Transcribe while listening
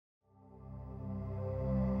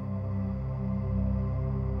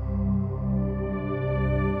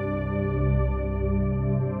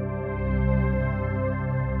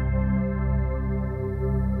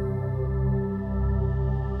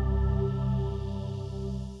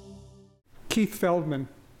Keith Feldman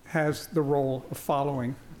has the role of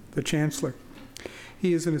following the Chancellor.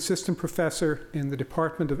 He is an assistant professor in the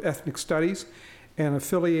Department of Ethnic Studies and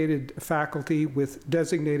affiliated faculty with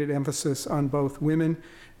designated emphasis on both women,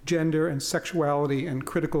 gender, and sexuality and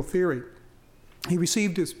critical theory. He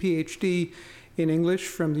received his PhD in English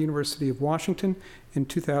from the University of Washington in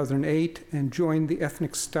 2008 and joined the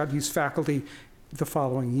Ethnic Studies faculty the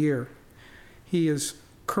following year. He is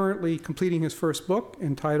currently completing his first book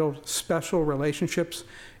entitled Special Relationships,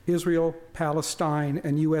 Israel, Palestine,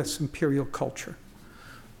 and U.S. Imperial Culture.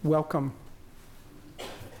 Welcome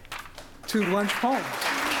to Lunch Poems.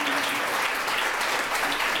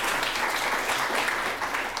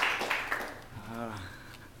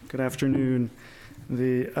 Good afternoon.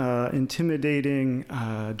 The intimidating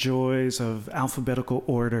joys of alphabetical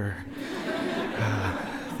order.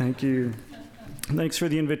 Thank you. Thanks for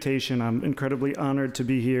the invitation. I'm incredibly honored to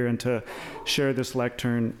be here and to share this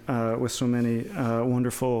lectern with so many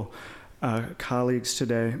wonderful colleagues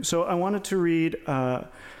today. So I wanted to read a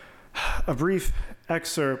brief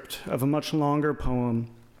excerpt of a much longer poem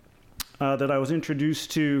that I was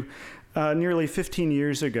introduced to nearly 15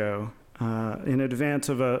 years ago in advance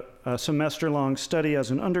of a semester-long study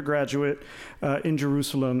as an undergraduate in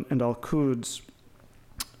Jerusalem and Al-Quds.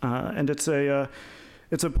 And it's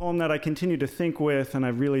a poem that I continue to think with, and I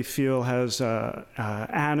really feel has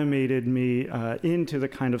animated me into the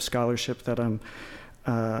kind of scholarship that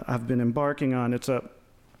I've been embarking on. It's a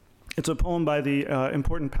poem by the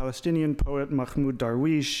important Palestinian poet Mahmoud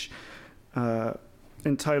Darwish,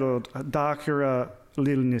 entitled Dhakira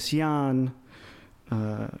lil Nisyan,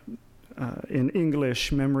 in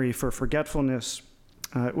English, Memory for Forgetfulness.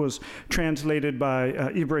 It was translated by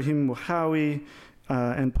Ibrahim Muhawi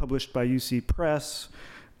and published by UC Press,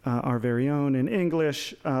 our very own, in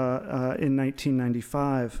English in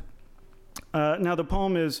 1995. Now, the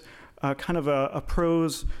poem is kind of a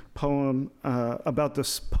prose poem about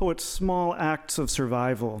the poet's small acts of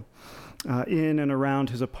survival in and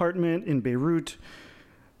around his apartment in Beirut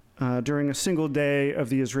during a single day of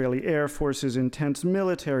the Israeli Air Force's intense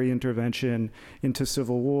military intervention into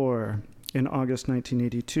civil war in August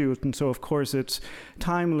 1982. And so, of course, it's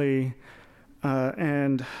timely,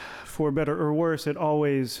 and for better or worse, it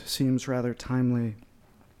always seems rather timely.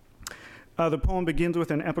 The poem begins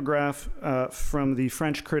with an epigraph from the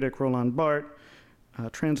French critic Roland Barthes,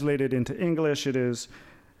 translated into English. It's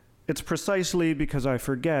precisely because I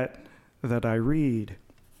forget that I read.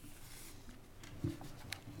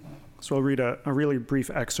 So I'll read a really brief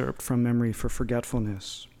excerpt from Memory for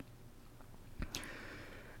Forgetfulness.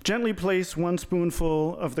 Gently place 1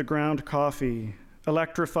 spoonful of the ground coffee,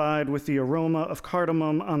 electrified with the aroma of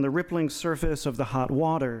cardamom, on the rippling surface of the hot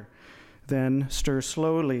water. Then stir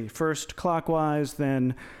slowly, first clockwise,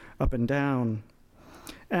 then up and down.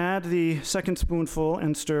 Add the 2nd spoonful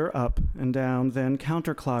and stir up and down, then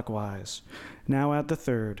counterclockwise. Now add the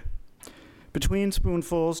 3rd. Between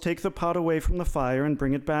spoonfuls, take the pot away from the fire and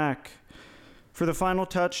bring it back. For the final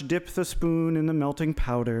touch, dip the spoon in the melting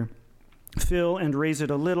powder. Fill and raise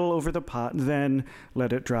it a little over the pot, then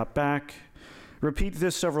let it drop back. Repeat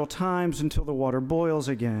this several times until the water boils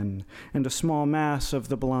again, and a small mass of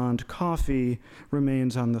the blonde coffee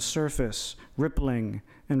remains on the surface, rippling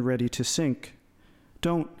and ready to sink.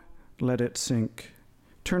 Don't let it sink.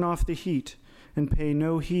 Turn off the heat and pay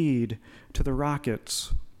no heed to the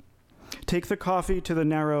rockets. Take the coffee to the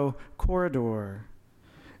narrow corridor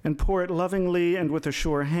and pour it lovingly and with a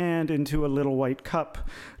sure hand into a little white cup.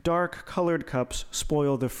 Dark-colored cups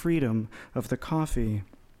spoil the freedom of the coffee.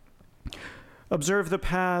 Observe the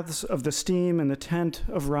paths of the steam and the tent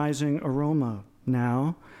of rising aroma.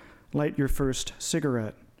 Now, light your first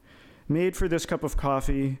cigarette. Made for this cup of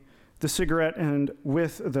coffee, the cigarette, and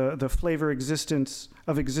with the flavor of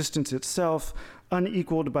existence itself,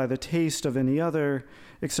 unequaled by the taste of any other,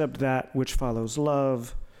 except that which follows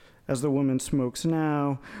love, as the woman smokes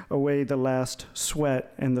now, away the last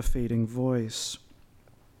sweat and the fading voice.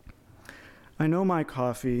 I know my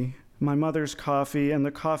coffee, my mother's coffee, and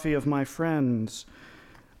the coffee of my friends.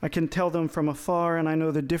 I can tell them from afar, and I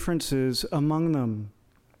know the differences among them.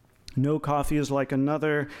 No coffee is like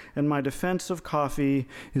another, and my defense of coffee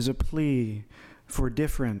is a plea for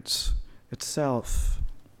difference itself.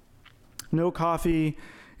 No coffee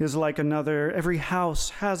is like another. Every house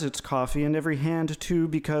has its coffee, and every hand too,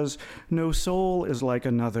 because no soul is like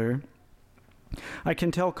another. I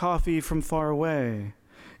can tell coffee from far away.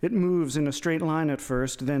 It moves in a straight line at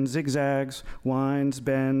first, then zigzags, winds,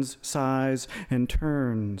 bends, sighs, and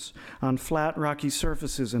turns. On flat, rocky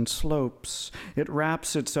surfaces and slopes, it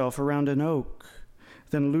wraps itself around an oak,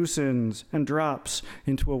 then loosens and drops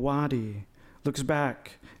into a wadi, looks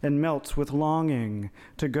back and melts with longing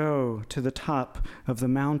to go to the top of the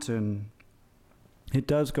mountain. It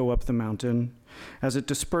does go up the mountain as it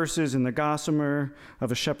disperses in the gossamer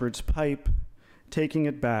of a shepherd's pipe, taking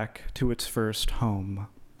it back to its first home.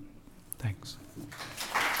 Thanks.